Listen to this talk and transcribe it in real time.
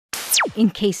in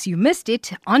case you missed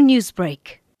it on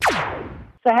Newsbreak.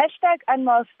 So hashtag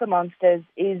Unmask the Monsters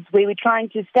is where we're trying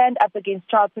to stand up against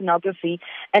child pornography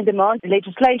and demand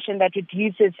legislation that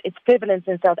reduces its prevalence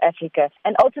in South Africa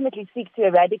and ultimately seeks to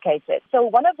eradicate it. So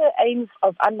one of the aims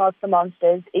of Unmask the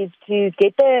Monsters is to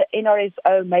get the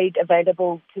NRSO made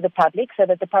available to the public so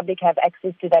that the public have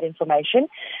access to that information.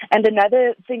 And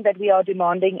another thing that we are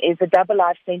demanding is a double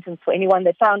life sentence for anyone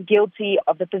that's found guilty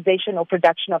of the possession or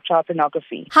production of child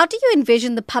pornography. How do you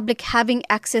envision the public having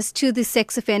access to the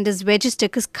sex offenders register?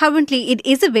 Because currently it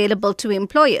is available to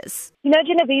employers. You know,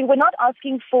 Genevieve, we're not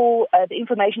asking for the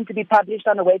information to be published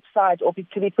on a website or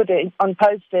to be put on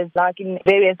posters like in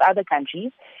various other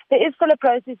countries. There is still a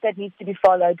process that needs to be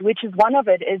followed, which is one of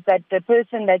it is that the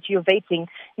person that you're vetting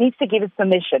needs to give us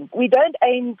permission. We don't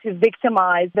aim to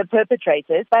victimize the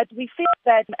perpetrators, but we feel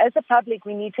that as a public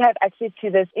we need to have access to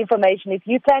this information. If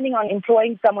you're planning on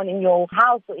employing someone in your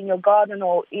house or in your garden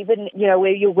or even,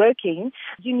 where you're working,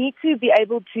 you need to be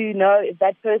able to know if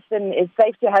that person is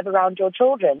safe to have around your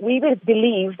children. We would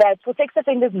believe that for sex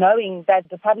offenders, knowing that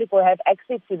the public will have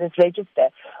access to this register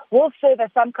will serve as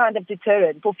some kind of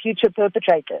deterrent for future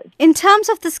perpetrators. In terms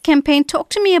of this campaign, talk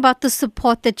to me about the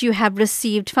support that you have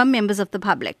received from members of the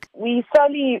public. We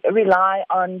solely rely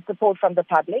on support from the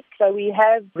public. So we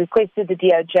have requested the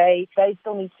DOJ. They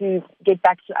still need to get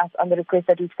back to us on the request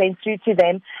that we've sent through to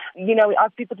them. We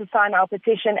ask people to sign our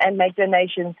petition and make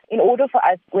donations in order for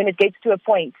us, when it gets to a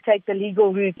point, to take the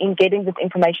legal route in getting this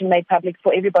information made public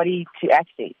for everybody to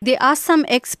access. There are some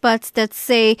experts that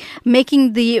say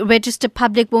making the register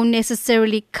public won't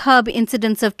necessarily curb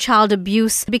incidents of child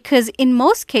abuse because in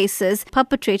most cases,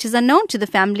 perpetrators are known to the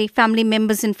family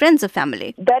members and friends of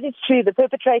family. That is true. The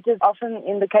perpetrators often,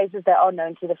 in the cases, they are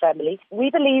known to the family. We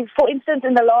believe, for instance,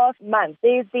 in the last month,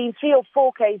 there's been 3 or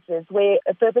 4 cases where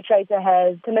a perpetrator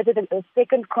has committed a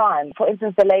second crime. For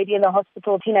instance, the lady in the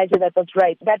hospital, teenager that was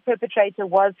raped, that perpetrator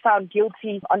was found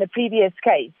guilty on a previous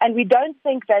case. And we don't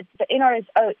think that the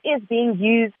NRSO is being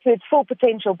used to its full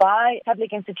potential by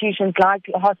public institutions like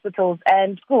hospitals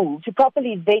and schools to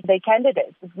properly vet their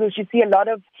candidates, because you see a lot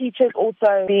of teachers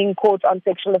also being caught on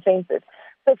sexual offences.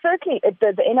 So firstly, the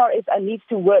NRSO needs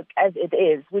to work as it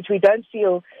is, which we don't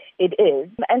feel it is.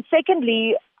 And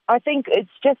secondly, I think it's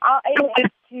just our aim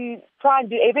is to try and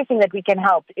do everything that we can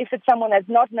help. If it's someone that's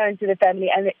not known to the family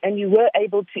and you were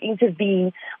able to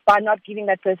intervene by not giving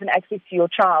that person access to your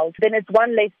child, then it's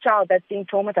one less child that's being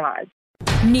traumatized.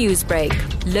 Newsbreak,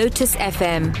 Lotus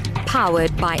FM,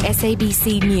 powered by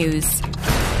SABC News.